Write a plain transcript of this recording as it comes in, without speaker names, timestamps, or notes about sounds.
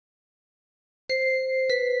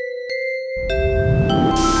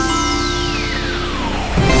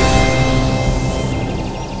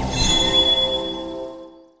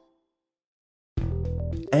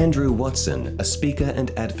Andrew Watson, a speaker and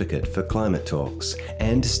advocate for climate talks,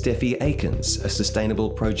 and Steffi Aikins, a sustainable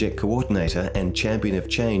project coordinator and champion of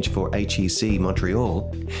change for HEC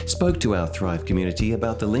Montreal, spoke to our Thrive community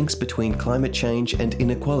about the links between climate change and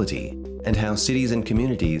inequality and how cities and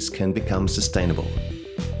communities can become sustainable.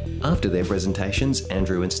 After their presentations,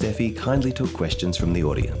 Andrew and Steffi kindly took questions from the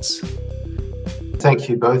audience. Thank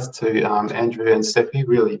you both to Andrew and Steffi,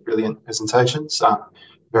 really brilliant presentations,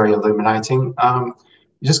 very illuminating.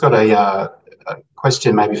 Just got a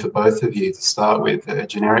question maybe for both of you to start with, a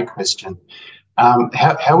generic question.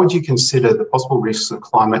 How would you consider the possible risks of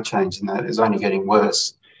climate change, and that is only getting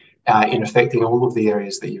worse, in affecting all of the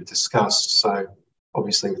areas that you've discussed? So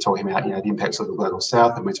obviously we're talking about, the impacts of the global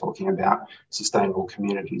south, and we're talking about sustainable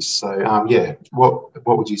communities. So what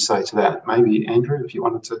would you say to that? Maybe Andrew, if you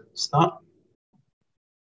wanted to start.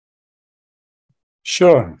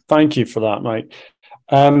 Sure, thank you for that, Mike.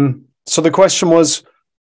 So the question was,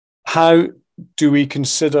 how do we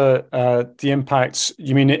consider the impacts?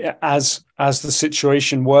 You mean as the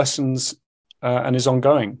situation worsens and is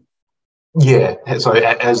ongoing? Yeah. So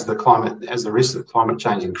as the risks of climate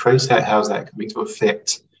change increase, how is that going to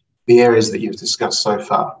affect the areas that you've discussed so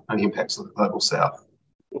far and the impacts of the global south?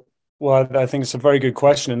 Well, I think it's a very good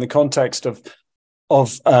question in the context of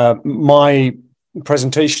my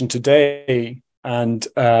presentation today. And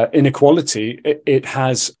inequality, it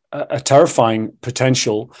has a terrifying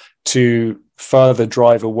potential to further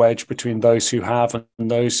drive a wedge between those who have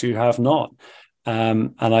and those who have not.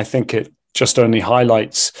 And I think it just only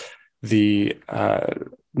highlights the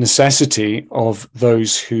necessity of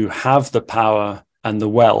those who have the power and the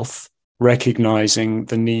wealth recognizing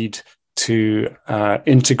the need to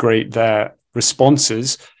integrate their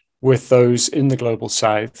responses with those in the global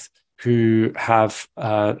south who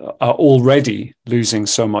are already losing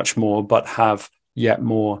so much more, but have yet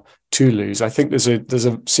more to lose. I think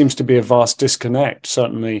seems to be a vast disconnect,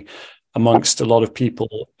 certainly amongst a lot of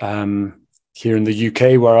people here in the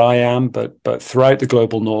UK where I am, but throughout the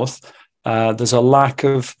global north. There's a lack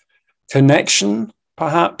of connection,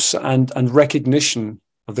 perhaps, and recognition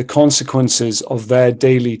of the consequences of their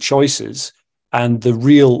daily choices and the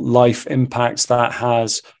real life impacts that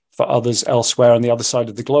has for others elsewhere on the other side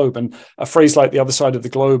of the globe. And a phrase like the other side of the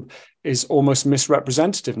globe is almost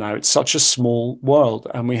misrepresentative now. It's such a small world,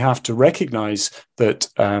 and we have to recognize that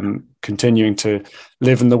continuing to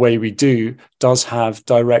live in the way we do does have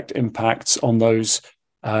direct impacts on those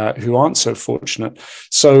who aren't so fortunate.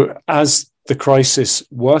 So as the crisis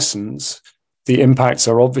worsens, the impacts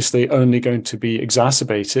are obviously only going to be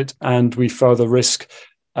exacerbated, and we further risk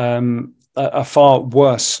a far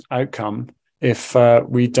worse outcome if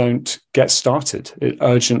we don't get started. It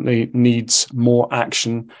urgently needs more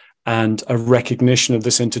action and a recognition of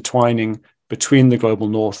this intertwining between the global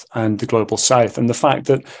north and the global south, and the fact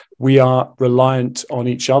that we are reliant on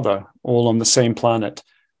each other, all on the same planet.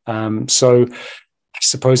 So I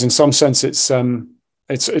suppose in some sense it's certainly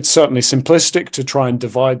simplistic to try and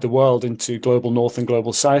divide the world into global north and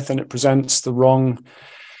global south, and it presents the wrong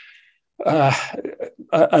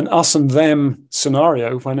an us and them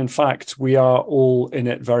scenario, when in fact we are all in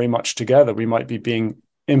it very much together. We might be being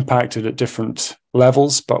impacted at different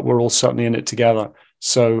levels, but we're all certainly in it together.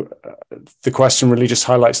 So the question really just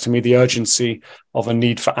highlights to me the urgency of a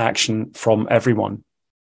need for action from everyone.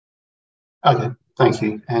 Okay, thank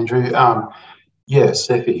you, Andrew.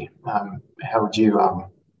 Steffi, how would you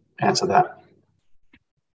answer that?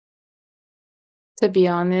 To be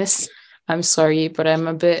honest, I'm sorry, but I'm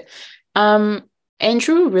a bit...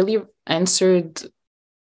 Andrew really answered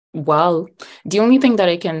well. The only thing that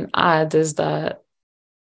I can add is that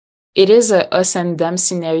it is a us and them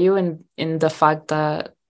scenario in the fact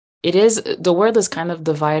that the world is kind of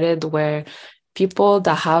divided, where people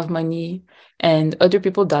that have money and other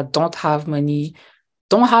people that don't have money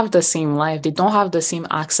don't have the same life. They don't have the same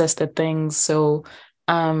access to things. So,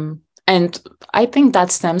 and I think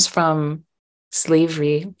that stems from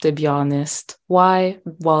slavery, to be honest. Why?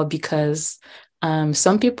 Well, because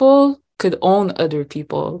some people could own other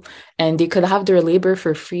people and they could have their labor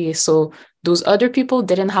for free. So those other people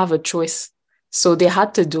didn't have a choice. So they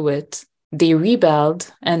had to do it. They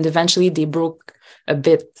rebelled, and eventually they broke a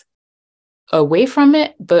bit away from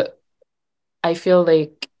it. But I feel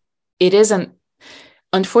like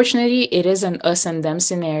unfortunately, it is an us and them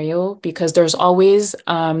scenario, because there's always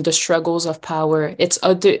the struggles of power. It's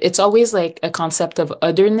always like a concept of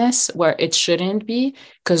otherness, where it shouldn't be,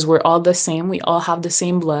 because we're all the same. We all have the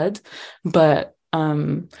same blood. But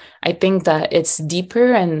I think that it's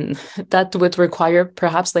deeper, and that would require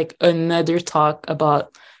perhaps like another talk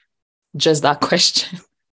about just that question.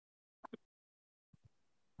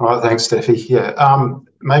 All right, thanks, Steffi. Yeah,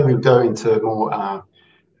 maybe we'll go into more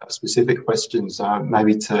specific questions,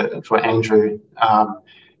 maybe for Andrew.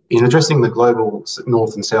 In addressing the global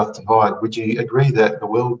North and South divide, would you agree that the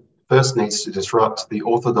world first needs to disrupt the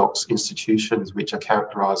orthodox institutions which are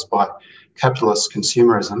characterised by capitalist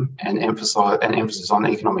consumerism and emphasis on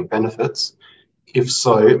economic benefits? If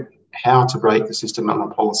so, how to break the system on a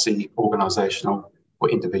policy, organisational or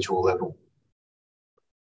individual level?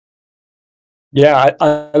 Yeah,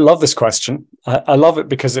 I love this question. I love it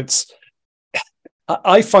because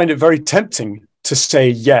I find it very tempting to say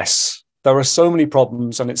yes. There are so many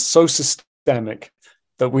problems, and it's so systemic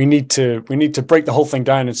that we need to break the whole thing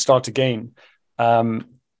down and start again.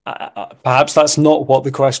 Perhaps that's not what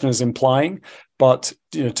the question is implying, but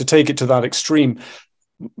to take it to that extreme,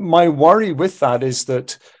 my worry with that is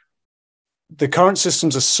that the current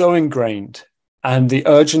systems are so ingrained, and the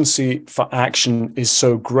urgency for action is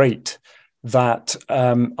so great that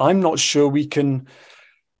I'm not sure we can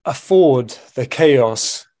afford the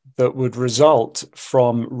chaos that would result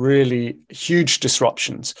from really huge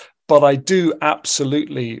disruptions. But I do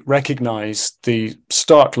absolutely recognize the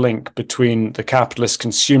stark link between the capitalist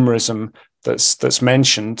consumerism that's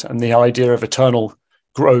mentioned and the idea of eternal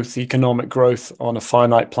growth, economic growth on a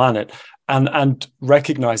finite planet, and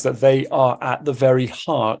recognize that they are at the very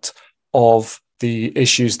heart of the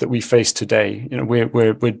issues that we face today. We're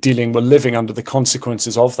living under the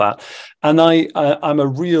consequences of that. And I'm a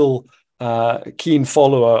real keen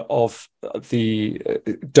follower of the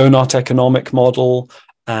donut economic model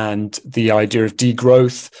and the idea of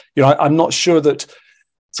degrowth. I'm not sure that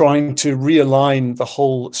trying to realign the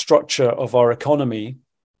whole structure of our economy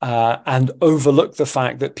and overlook the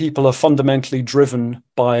fact that people are fundamentally driven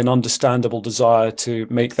by an understandable desire to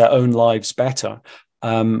make their own lives better.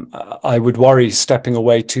 I would worry stepping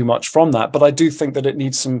away too much from that, but I do think that it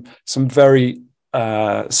needs some very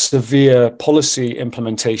severe policy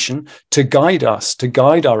implementation to guide us, to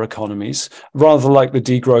guide our economies, rather like the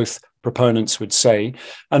degrowth proponents would say,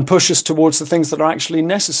 and push us towards the things that are actually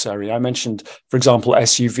necessary. I mentioned, for example,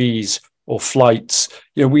 SUVs or flights.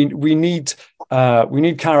 We need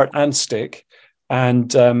carrot and stick,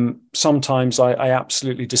 and sometimes I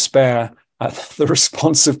absolutely despair at the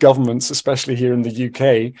response of governments, especially here in the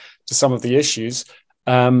UK, to some of the issues,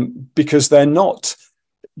 because they're not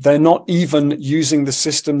even using the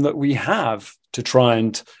system that we have to try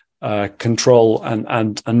and control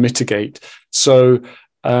and mitigate. So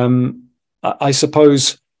I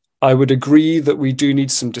suppose I would agree that we do need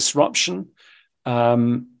some disruption.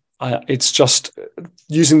 It's just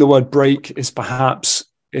using the word break is perhaps,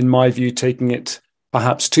 in my view, taking it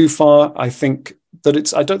perhaps too far. I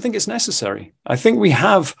don't think it's necessary. I think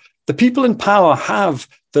the people in power have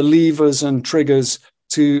the levers and triggers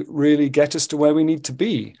to really get us to where we need to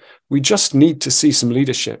be. We just need to see some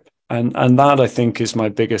leadership. And that, I think, is my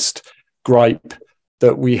biggest gripe,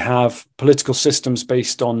 that we have political systems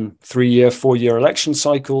based on 3-year, 4-year election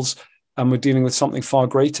cycles, and we're dealing with something far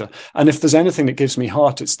greater. And if there's anything that gives me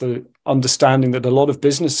heart, it's the understanding that a lot of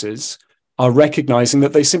businesses are recognizing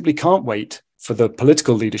that they simply can't wait for the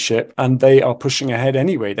political leadership, and they are pushing ahead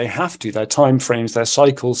anyway. They have to. Their timeframes, their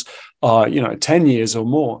cycles are 10 years or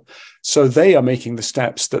more. So they are making the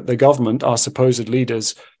steps that the government, our supposed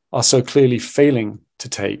leaders, are so clearly failing to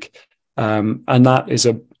take. And that is,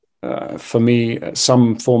 for me,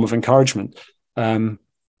 some form of encouragement.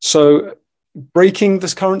 So breaking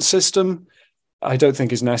this current system, I don't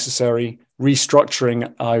think is necessary.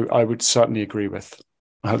 Restructuring, I would certainly agree with.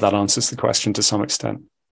 I hope that answers the question to some extent.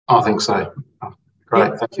 I think so.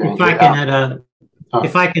 Great, thank you, Andrew.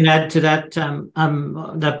 If I can add to that,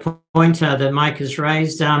 that point that Mike has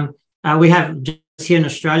raised, we have just here in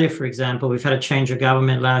Australia, for example, we've had a change of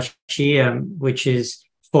government last year, which is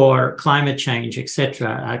for climate change,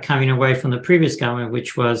 etc., coming away from the previous government,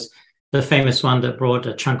 which was the famous one that brought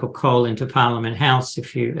a chunk of coal into Parliament House,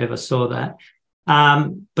 if you ever saw that.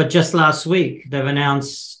 But just last week, they've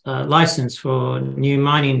announced a license for new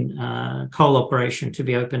mining coal operation to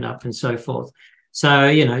be opened up and so forth. So,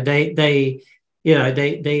 they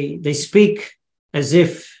speak as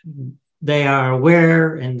if they are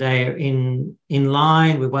aware and they're in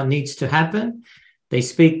line with what needs to happen. They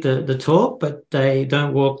speak the talk, but they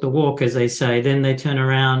don't walk the walk, as they say. Then they turn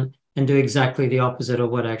around and do exactly the opposite of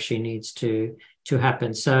what actually needs to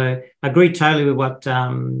happen. So I agree totally with what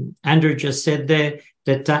Andrew just said there,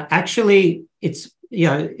 that actually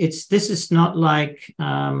this is not like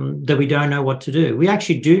that we don't know what to do. We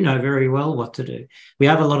actually do know very well what to do. We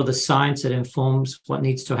have a lot of the science that informs what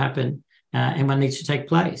needs to happen and what needs to take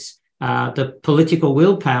place. The political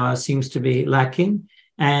willpower seems to be lacking,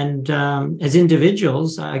 And as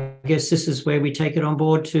individuals, I guess this is where we take it on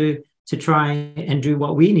board to try and do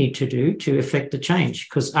what we need to do to affect the change.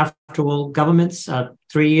 Because after all, governments are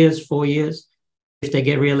 3 years, 4 years, if they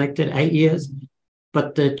get re-elected, 8 years.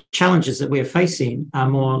 But the challenges that we're facing are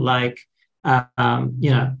more like,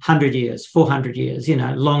 100 years, 400 years,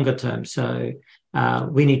 longer term. So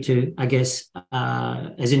we need to, I guess,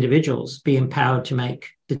 as individuals, be empowered to make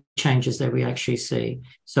the changes that we actually see.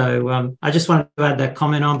 So I just wanted to add that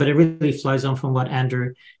comment on, but it really flows on from what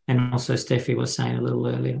Andrew and also Steffi was saying a little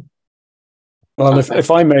earlier. Well, if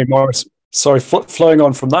I may, Morris, sorry, flowing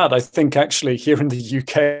on from that, I think actually here in the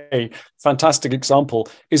UK, fantastic example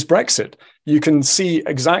is Brexit. You can see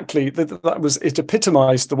exactly it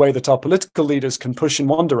epitomized the way that our political leaders can push in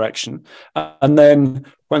one direction. And then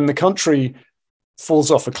when the country falls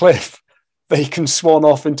off a cliff, they can swan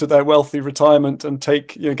off into their wealthy retirement and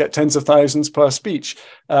get tens of thousands per speech.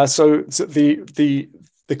 So the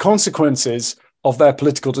consequences of their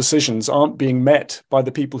political decisions aren't being met by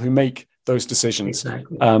the people who make those decisions.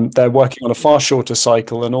 Exactly. They're working on a far shorter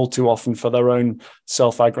cycle, and all too often for their own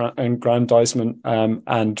self-aggrandizement,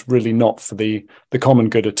 and really not for the common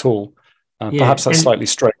good at all. Perhaps that's slightly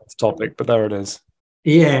straight off the topic, but there it is.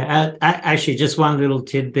 Yeah, actually, just one little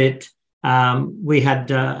tidbit. We had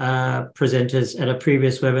presenters at a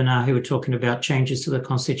previous webinar who were talking about changes to the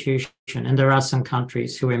Constitution, and there are some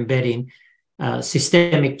countries who are embedding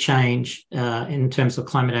systemic change in terms of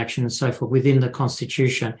climate action and so forth within the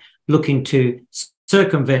Constitution, looking to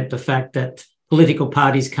circumvent the fact that political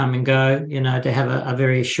parties come and go. They have a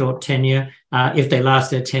very short tenure. If they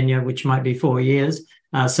last their tenure, which might be 4 years,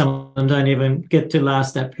 some of them don't even get to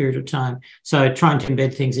last that period of time. So trying to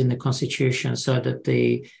embed things in the Constitution so that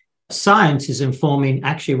the science is informing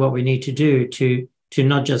actually what we need to do to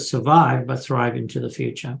not just survive, but thrive into the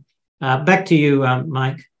future. Back to you,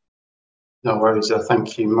 Mike. No worries.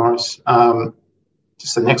 Thank you, Morris.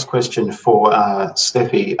 Just the next question for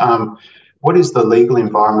Steffi. What is the legal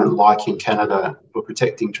environment like in Canada for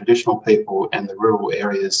protecting traditional people and the rural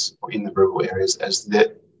areas, or in the rural areas, as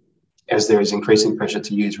there is increasing pressure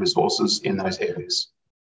to use resources in those areas?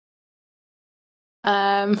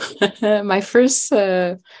 My first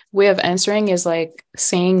way of answering is like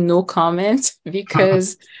saying no comment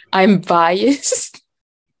because I'm biased.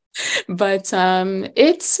 But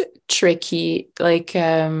it's tricky.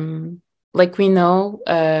 Like we know,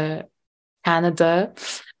 Canada,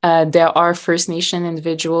 there are First Nation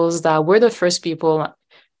individuals that were the first people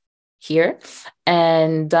here,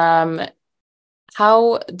 and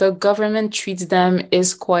how the government treats them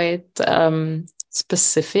is quite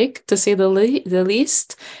specific, to say the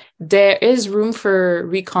least. There is room for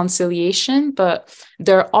reconciliation, but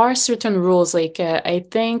there are certain rules. Like I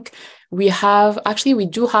think we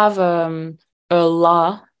do have a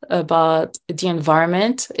law about the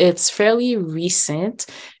environment. It's fairly recent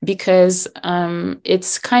because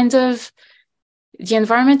it's kind of, the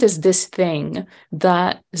environment is this thing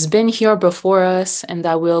that has been here before us and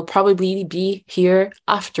that will probably be here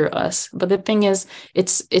after us. But the thing is,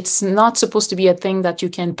 it's not supposed to be a thing that you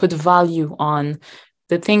can put value on.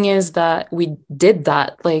 The thing is that we did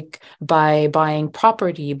that, like by buying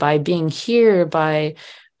property, by being here, by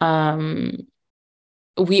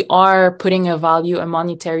we are putting a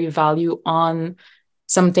monetary value on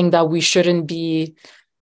something that we shouldn't be,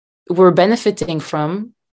 we're benefiting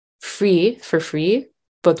from for free,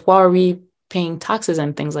 but why are we paying taxes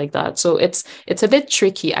and things like that? So it's a bit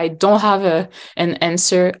tricky. I don't have an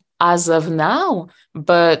answer as of now,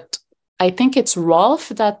 but I think it's Rolf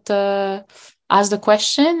that asked the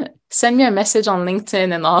question. Send me a message on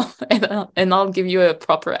LinkedIn and I'll give you a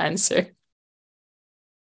proper answer.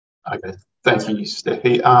 Okay, thank you,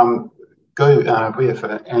 Steffi. We have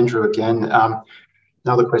Andrew again.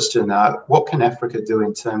 Another question, what can Africa do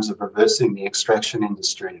in terms of reversing the extraction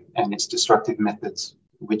industry and its destructive methods,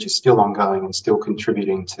 which is still ongoing and still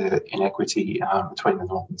contributing to inequity between the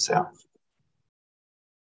North and South?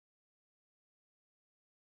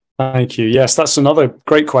 Thank you. Yes, that's another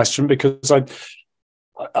great question, because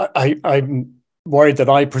I'm worried that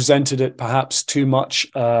I presented it perhaps too much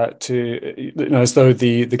as though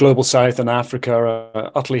the global South and Africa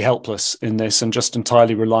are utterly helpless in this and just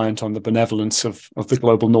entirely reliant on the benevolence of the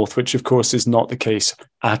global North, which of course is not the case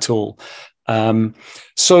at all.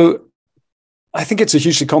 So I think it's a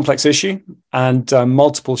hugely complex issue, and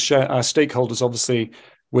multiple stakeholders obviously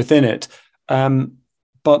within it.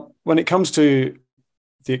 But when it comes to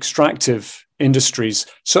the extractive industries,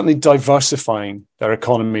 certainly diversifying their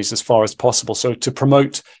economies as far as possible, so to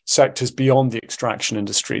promote sectors beyond the extraction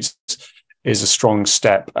industries, is a strong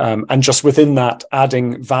step. And just within that,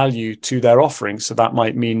 adding value to their offering. So that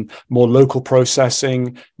might mean more local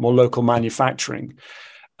processing, more local manufacturing.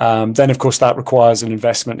 Then, of course, that requires an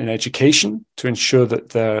investment in education to ensure that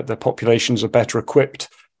the populations are better equipped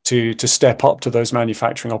to step up to those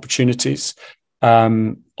manufacturing opportunities.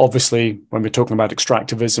 Obviously, when we're talking about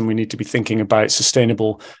extractivism, we need to be thinking about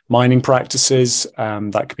sustainable mining practices.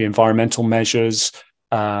 That could be environmental measures,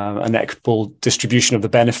 an equitable distribution of the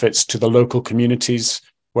benefits to the local communities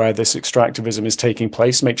where this extractivism is taking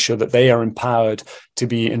place, make sure that they are empowered to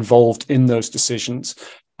be involved in those decisions,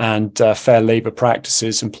 and fair labor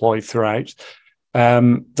practices employed throughout.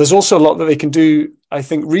 There's also a lot that they can do, I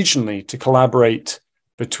think, regionally to collaborate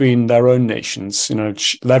between their own nations,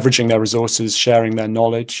 leveraging their resources, sharing their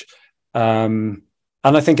knowledge. And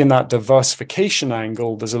I think in that diversification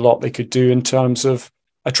angle, there's a lot they could do in terms of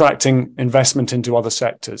attracting investment into other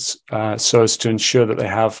sectors, so as to ensure that they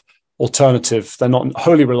have alternative, they're not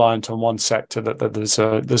wholly reliant on one sector, that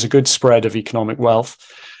there's a good spread of economic wealth.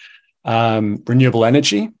 Renewable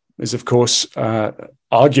energy is, of course,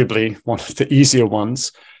 arguably one of the easier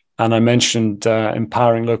ones. And I mentioned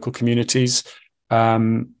empowering local communities.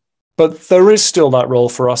 But there is still that role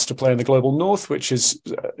for us to play in the global north, which is,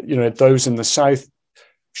 those in the south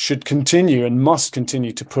should continue and must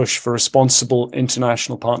continue to push for responsible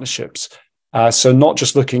international partnerships. So not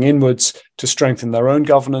just looking inwards to strengthen their own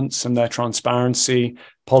governance and their transparency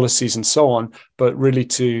policies and so on, but really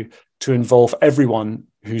to involve everyone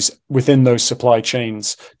who's within those supply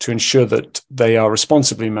chains to ensure that they are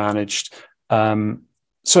responsibly managed.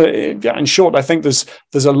 So in short, I think there's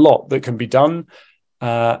a lot that can be done,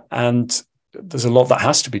 and there's a lot that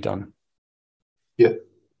has to be done. Yeah.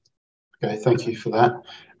 Okay, thank you for that.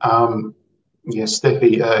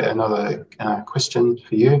 Steffi, another question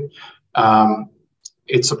for you.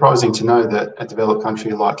 It's surprising to know that a developed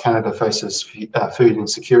country like Canada faces food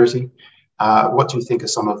insecurity. What do you think are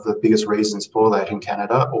some of the biggest reasons for that in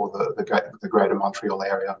Canada or the greater Montreal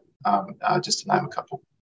area? Just to name a couple.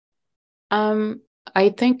 I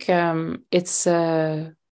think it's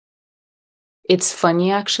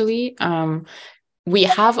funny, actually. We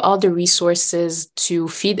have all the resources to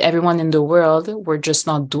feed everyone in the world. We're just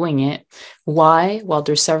not doing it. Why? Well,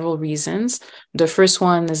 there's several reasons. The first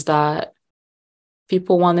one is that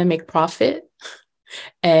people want to make profit,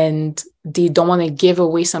 and they don't want to give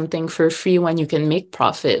away something for free when you can make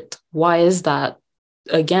profit. Why is that?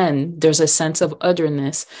 Again, there's a sense of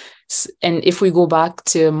otherness. And if we go back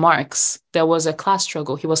to Marx, there was a class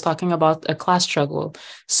struggle. He was talking about a class struggle.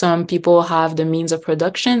 Some people have the means of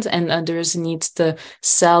production and others need to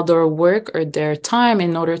sell their work or their time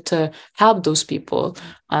in order to help those people.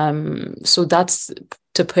 So that's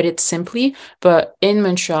to put it simply. But in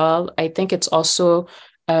Montreal, I think it's also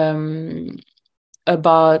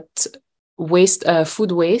about waste,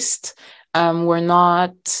 food waste. We're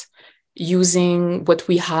not using what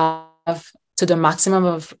we have to the maximum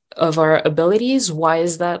of our abilities. Why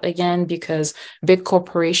is that? Again, because big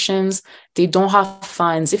corporations, they don't have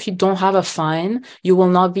fines. If you don't have a fine, you will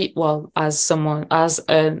not be, well, as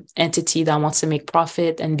an entity that wants to make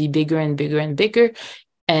profit and be bigger and bigger and bigger,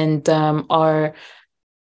 and that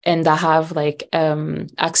have like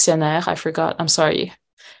actionnaire, I'm sorry,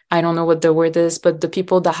 I don't know what the word is, but the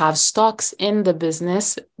people that have stocks in the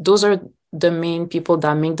business, those are the main people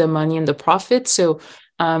that make the money and the profit. So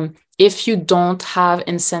if you don't have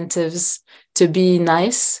incentives to be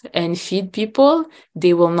nice and feed people,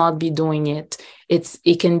 they will not be doing it.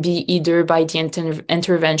 It can be either by the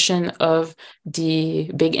intervention of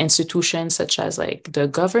the big institutions such as like the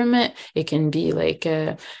government. It can be like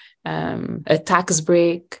a tax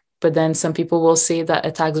break, but then some people will say that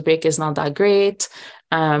a tax break is not that great.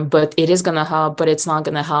 But it is going to help, but it's not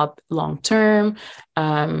going to help long term.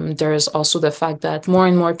 There's also the fact that more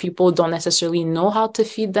and more people don't necessarily know how to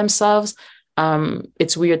feed themselves.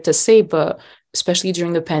 It's weird to say, but especially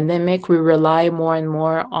during the pandemic, we rely more and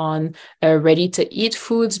more on ready-to-eat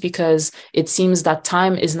foods because it seems that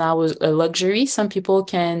time is now a luxury. Some people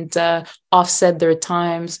can offset their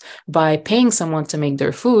times by paying someone to make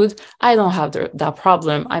their food. I don't have that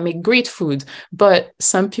problem. I make great food, but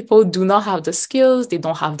some people do not have the skills. They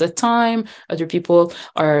don't have the time. Other people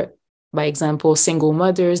are, by example, single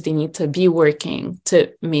mothers. They need to be working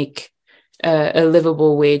to make a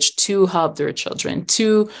livable wage to help their children,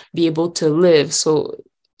 to be able to live. So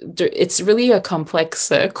it's really a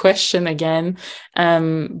complex question again.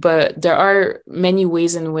 But there are many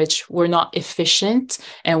ways in which we're not efficient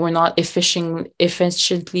and we're not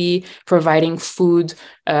efficiently providing food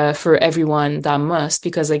for everyone that must,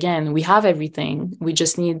 because again, we have everything. We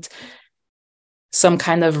just need some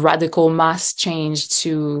kind of radical mass change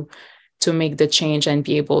to to make the change and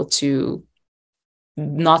be able to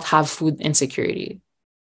not have food insecurity.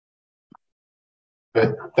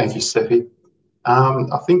 Good. Thank you, Steffi.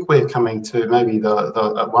 I think we're coming to maybe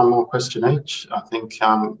the one more question each. I think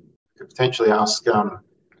we could potentially ask, so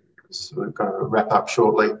we've got to wrap up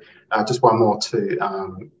shortly, just one more to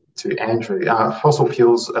Andrew. Fossil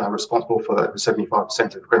fuels are responsible for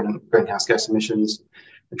 75% of greenhouse gas emissions,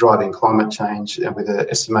 driving climate change, and with an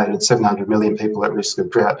estimated 700 million people at risk of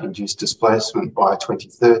drought-induced displacement by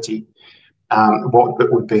 2030.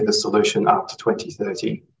 What would be the solution after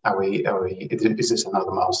 2030? Is this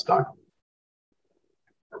another milestone?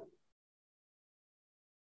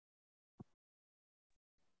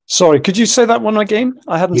 Sorry, could you say that one again?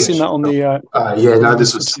 I hadn't seen that on the...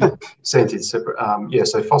 this was sent in separate.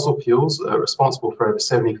 So fossil fuels are responsible for over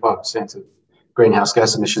 75% of greenhouse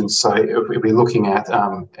gas emissions. So if we're looking at,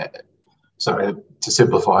 to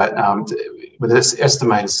simplify it, with this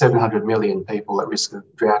estimated 700 million people at risk of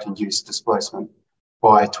drought-induced displacement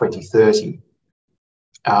by 2030,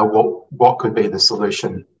 what could be the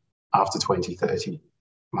solution after 2030?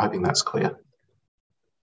 I'm hoping that's clear.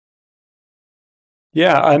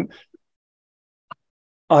 Yeah,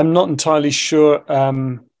 I'm not entirely sure. I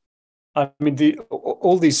mean,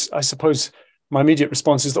 all these, I suppose, my immediate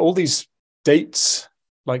response is that all these dates,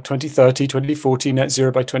 like 2030, 2040, net zero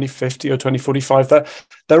by 2050 or 2045,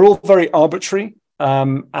 they're all very arbitrary.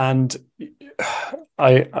 And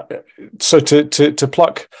so to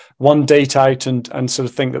pluck one date out and sort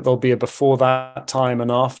of think that there'll be a before that time and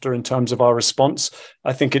after in terms of our response,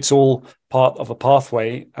 I think it's all part of a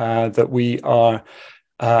pathway that we are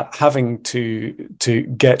having to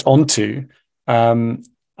get onto. So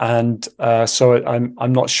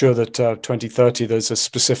I'm not sure that 2030 there's a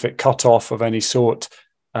specific cutoff of any sort.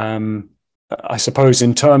 I suppose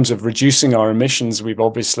in terms of reducing our emissions, we've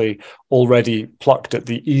obviously already plucked at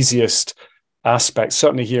the easiest aspects.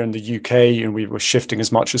 Certainly here in the UK, and we were shifting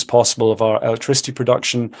as much as possible of our electricity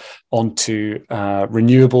production onto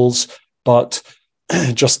renewables. But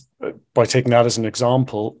just by taking that as an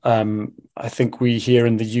example, I think we here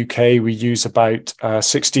in the UK, we use about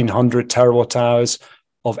 1,600 terawatt hours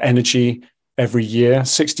of energy every year,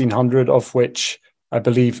 1,600 of which I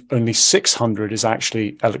believe only 600 is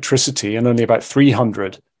actually electricity, and only about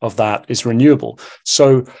 300 of that is renewable.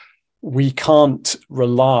 So we can't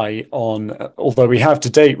rely on, although we have to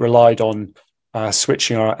date relied on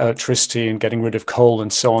switching our electricity and getting rid of coal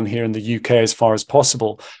and so on here in the UK as far as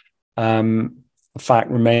possible. The fact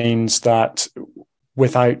remains that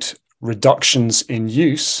without reductions in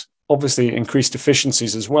use, obviously increased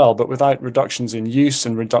efficiencies as well, but without reductions in use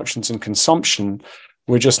and reductions in consumption,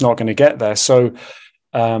 we're just not going to get there. So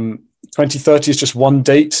 2030 is just one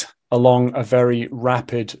date along a very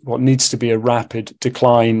rapid, what needs to be a rapid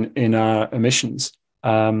decline in our emissions.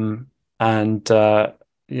 There'll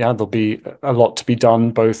be a lot to be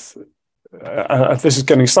done, both this is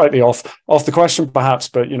getting slightly off the question perhaps,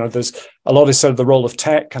 but there's a lot is said of the role of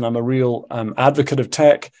tech, and I'm a real advocate of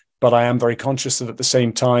tech, but I am very conscious that at the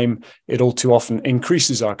same time it all too often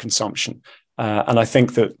increases our consumption. And I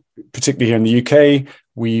think that particularly here in the UK,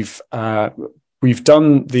 we've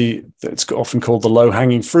done it's often called the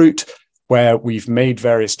low-hanging fruit, where we've made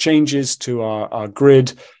various changes to our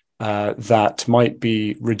grid that might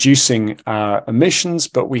be reducing our emissions,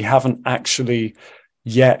 but we haven't actually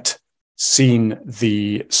yet seen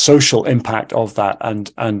the social impact of that,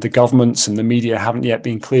 and the governments and the media haven't yet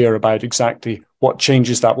been clear about exactly what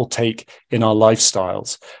changes that will take in our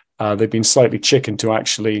lifestyles. They've been slightly chicken to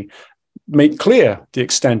actually make clear the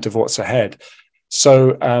extent of what's ahead.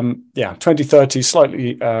 So 2030,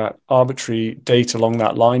 slightly arbitrary date along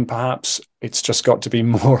that line, perhaps. It's just got to be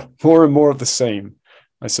more and more of the same,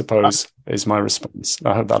 I suppose, is my response.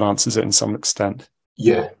 I hope that answers it in some extent.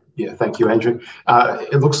 Yeah, thank you, Andrew.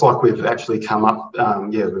 It looks like we've actually come up,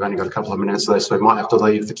 we've only got a couple of minutes left, so we might have to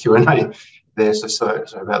leave the Q&A there, so sorry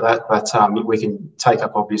about that. But we can take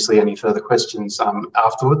up, obviously, any further questions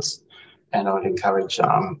afterwards, and I'd encourage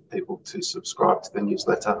people to subscribe to the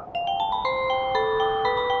newsletter.